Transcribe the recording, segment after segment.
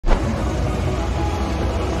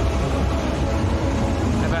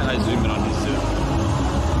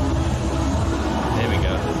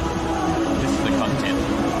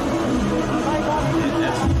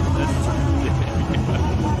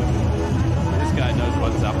knows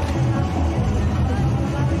what's up.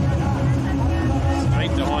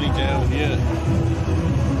 Straight to horny jail here.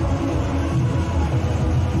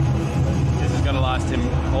 This is gonna last him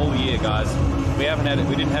all year, guys. We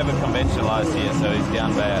didn't have a convention last year, so he's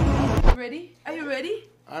down bad. Ready? Are you ready?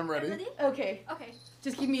 I'm ready. Okay. Okay.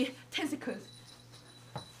 Just give me 10 seconds.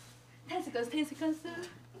 10 seconds, 10 seconds.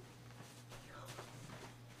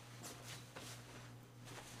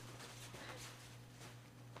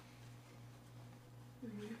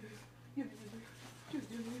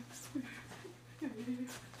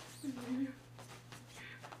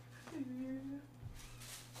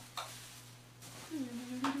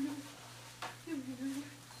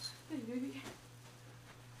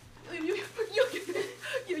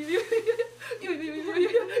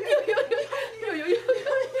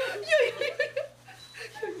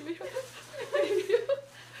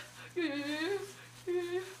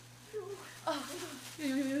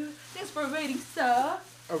 Thanks for waiting, sir.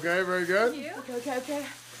 Okay, very good.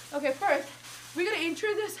 Okay, first, we're gonna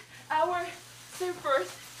introduce our sim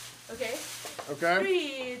first. Okay?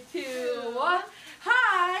 Okay. 3, 2, 1.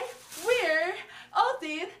 Hi, we're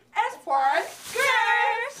Odin Esfand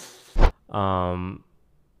Girls!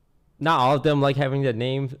 Not all of them like having the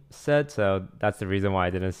name said, so that's the reason why I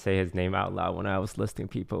didn't say his name out loud when I was listing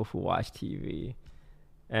people who watch TV.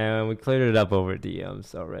 And we cleared it up over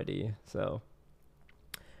DMs already, so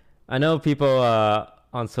I know people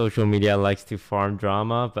on social media likes to farm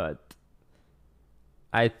drama, but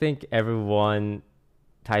I think everyone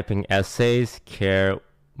typing essays care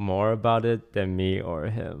more about it than me or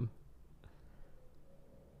him.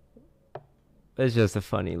 It's just a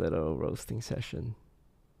funny little roasting session.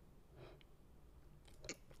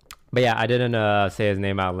 But yeah, I didn't say his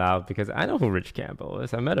name out loud because I know who Rich Campbell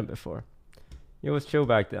is. I met him before. He was chill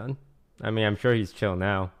back then. I mean, I'm sure he's chill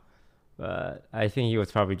now. But I think he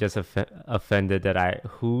was probably just offended that I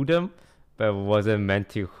hooed him. But it wasn't meant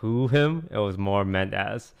to hoo him. It was more meant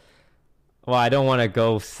as, well, I don't want to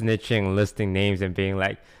go snitching, listing names and being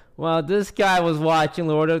like, well, this guy was watching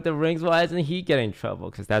Lord of the Rings. Why isn't he getting in trouble?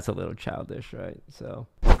 Because that's a little childish, right? So.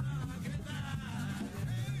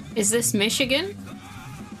 Is this Michigan?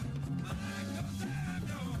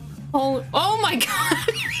 Oh my god!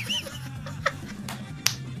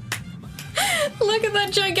 Look at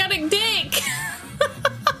that gigantic dick!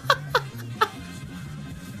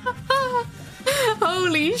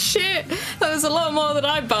 Holy shit! That was a lot more than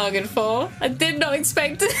I bargained for. I did not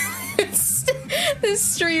expect this. This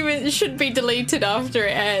stream should be deleted after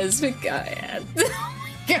it airs. Oh my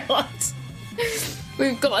god.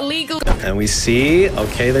 We've got illegal. And we see,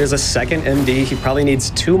 okay, there's a second MD. He probably needs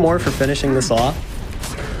 2 more for finishing this off.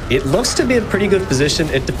 It looks to be a pretty good position.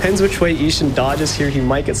 It depends which way Ishin dodges here. He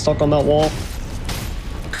might get stuck on that wall.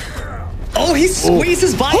 Oh, he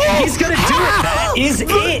squeezes by and he's gonna do it. That is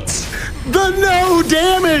it. The no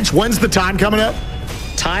damage. When's the time coming up?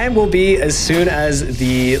 Time will be as soon as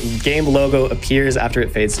the game logo appears after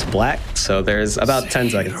it fades to black. So there's about 10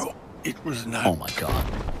 seconds. It was not. Oh my god.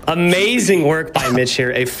 Amazing work by Mitch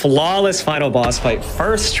here. A flawless final boss fight.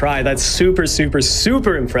 First try. That's super, super,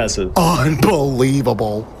 super impressive.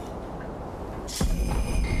 Unbelievable.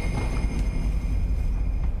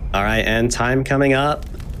 All right, and time coming up.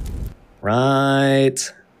 Right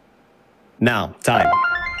now, time.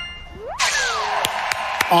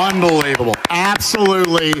 Unbelievable.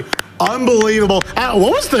 Absolutely unbelievable.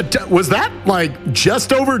 What was that like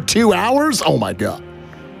just over 2 hours? Oh my god.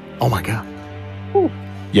 Oh my god. Ooh.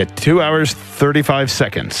 Yeah, 2 hours, 35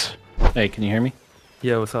 seconds. Hey, can you hear me?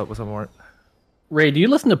 Yeah, what's up? What's up, Mort? Ray, do you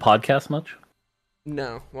listen to podcasts much?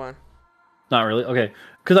 No, why? Not really? Okay.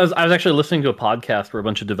 Because I was actually listening to a podcast where a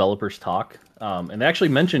bunch of developers talk, and they actually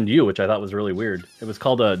mentioned you, which I thought was really weird. It was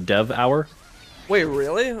called a Dev Hour. Wait,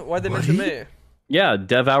 really? Why'd they mention me? Yeah,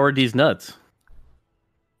 Dev Hour D's nuts.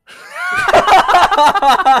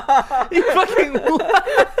 You fucking...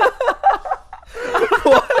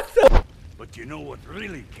 What? But you know what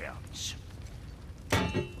really counts?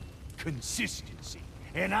 Consistency.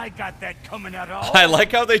 And I got that coming out of... I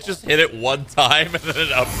like how they just hit it one time and then it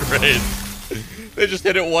upgrades. They just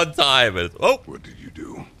hit it one time and oh, what did you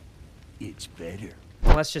do? It's better.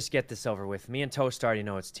 Let's just get this over with. Me and Toast already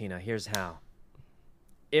know it's Tina. Here's how.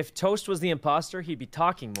 If Toast was the imposter, he'd be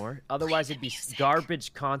talking more. Otherwise, it'd be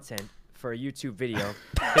garbage content for a YouTube video.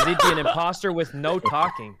 Because he'd be an imposter with no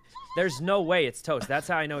talking. There's no way it's Toast. That's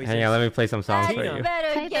how I know he's Hang on, let me play some songs for you.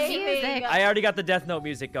 I already got the Death Note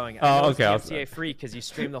music going. Oh, okay. DMCA free because you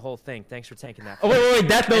streamed the whole thing. Thanks for taking that. Oh, wait.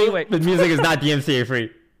 Death Note, anyway. The music is not DMCA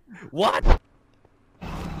free. What?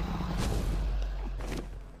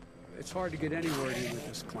 It's hard to get any word in with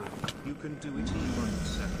this clown. You can do it in 1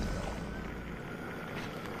 second.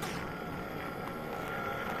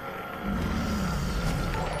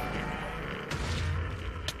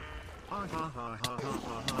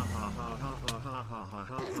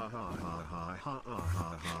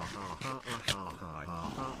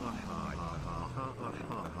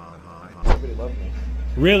 Everybody loved me.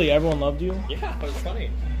 Really? Everyone loved you? Yeah, it was funny.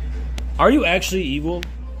 Are you actually evil?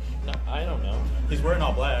 No, I don't know. He's wearing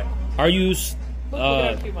all black. Are you? Look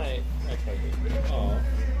how cute my ex-husband. Oh.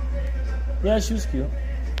 Yeah, she was cute.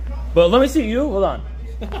 But let me see you. Hold on.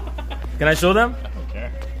 Can I show them? Okay.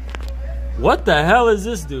 What the hell is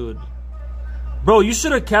this, dude? Bro, you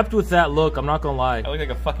should have kept with that look. I'm not gonna lie. I look like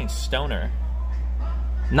a fucking stoner.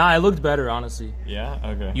 Nah, I looked better, honestly. Yeah?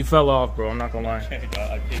 Okay. You fell off, bro. I'm not gonna lie.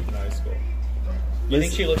 I peaked in high school. You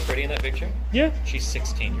think she looks pretty in that picture? Yeah. She's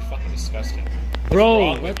 16. You're fucking disgusting.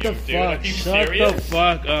 Bro, what the fuck? Shut the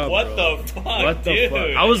fuck up. What bro. the fuck? What the dude?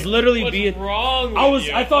 fuck? I was literally What's being wrong with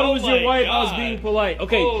you? I thought it was your wife. God. I was being polite.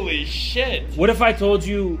 Okay. Holy shit. What if I told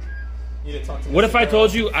you You need to talk to What Mr. if I Girl.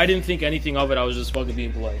 told you I didn't think anything of it? I was just fucking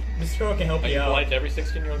being polite. Mr. Girl can help Are you you out. polite to every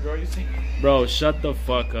 16-year-old girl you see? Bro, shut the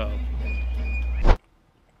fuck up.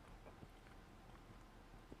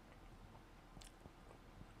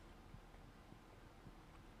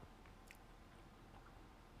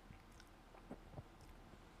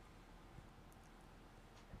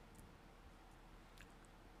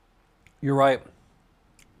 You're right.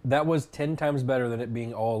 That was 10 times better than it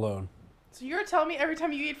being all alone. So you're telling me every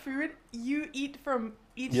time you eat food, you eat from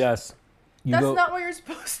each... Yes. That's not what you're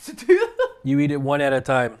supposed to do. You eat it one at a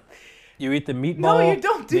time. You eat the meatball. No, you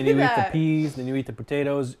don't do then you that. eat the peas, then you eat the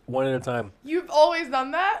potatoes, one at a time. You've always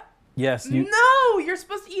done that? Yes. No, you're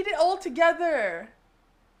supposed to eat it all together.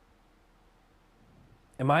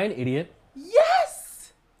 Am I an idiot?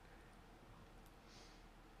 Yes!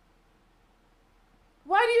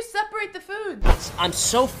 Why do you separate the foods? I'm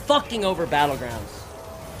so fucking over Battlegrounds.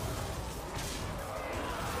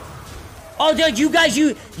 Oh, dude, you guys,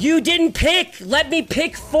 you didn't pick. Let me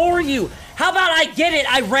pick for you. How about I get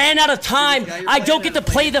it? I ran out of time. I don't get to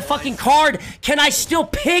play the fucking card. Can I still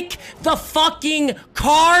pick the fucking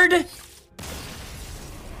card?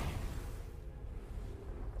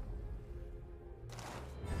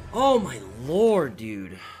 Oh my lord,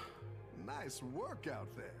 dude. Nice work out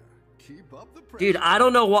there. Keep up the pressure. Dude, I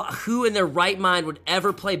don't know who in their right mind would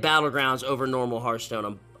ever play Battlegrounds over normal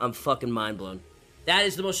Hearthstone. I'm fucking mind blown. That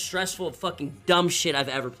is the most stressful fucking dumb shit I've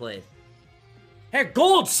ever played. Hey,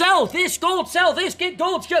 gold, sell this, get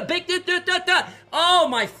gold, big, oh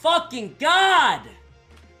my fucking god!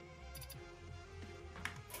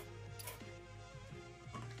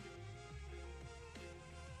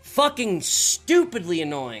 Fucking stupidly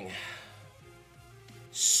annoying.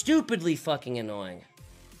 Stupidly fucking annoying.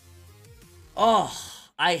 Oh,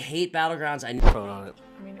 I hate Battlegrounds. I know on it.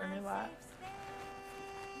 I mean, relax.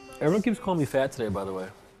 Everyone keeps calling me fat today, by the way.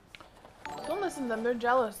 Don't listen to them. They're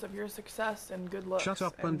jealous of your success and good looks. Shut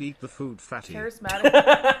up and eat the food, fatty. Charismatic.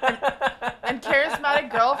 and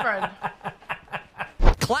charismatic girlfriend.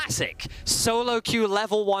 Classic solo queue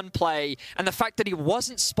level 1 play, and the fact that he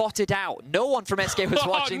wasn't spotted out. No one from SK was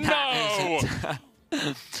watching that.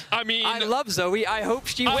 I mean, I love Zoe. I hope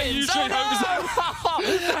she wins. I usually hope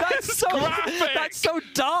so. That's so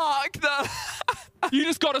dark. You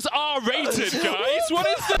just got us R-rated, guys. What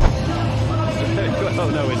is that? Oh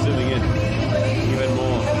no, we're zooming in even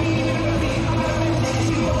more.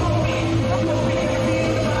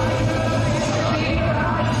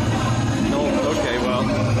 No, okay, well,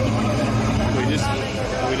 we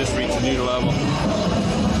just reached a new level.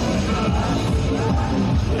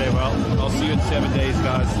 Okay, well, I'll see you in 7 days,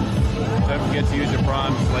 guys. Don't forget to use your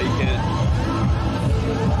prime so you can.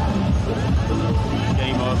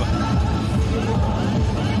 Game over.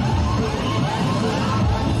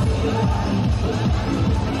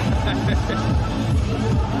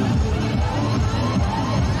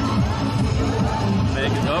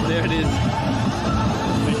 Oh, there it is.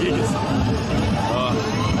 Oh,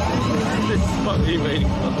 this is what we waiting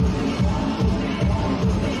for.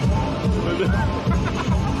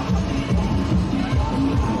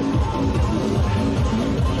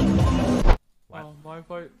 Oh, my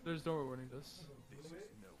fight. There's no way we're winning this.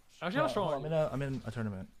 Actually, how strong? I'm in a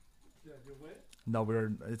tournament. Yeah, you win? No,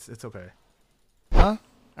 it's okay. Huh?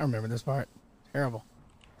 I remember this part. Terrible.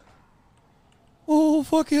 Oh,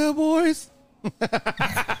 fuck yeah, boys.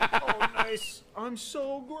 Oh, nice. I'm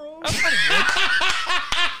so gross.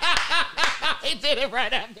 He did it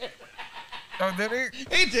right after. Oh, did he?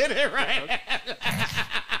 He did it right after.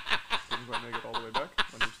 Didn't quite make it all the way back.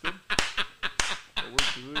 Understood.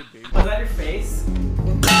 Was that your face?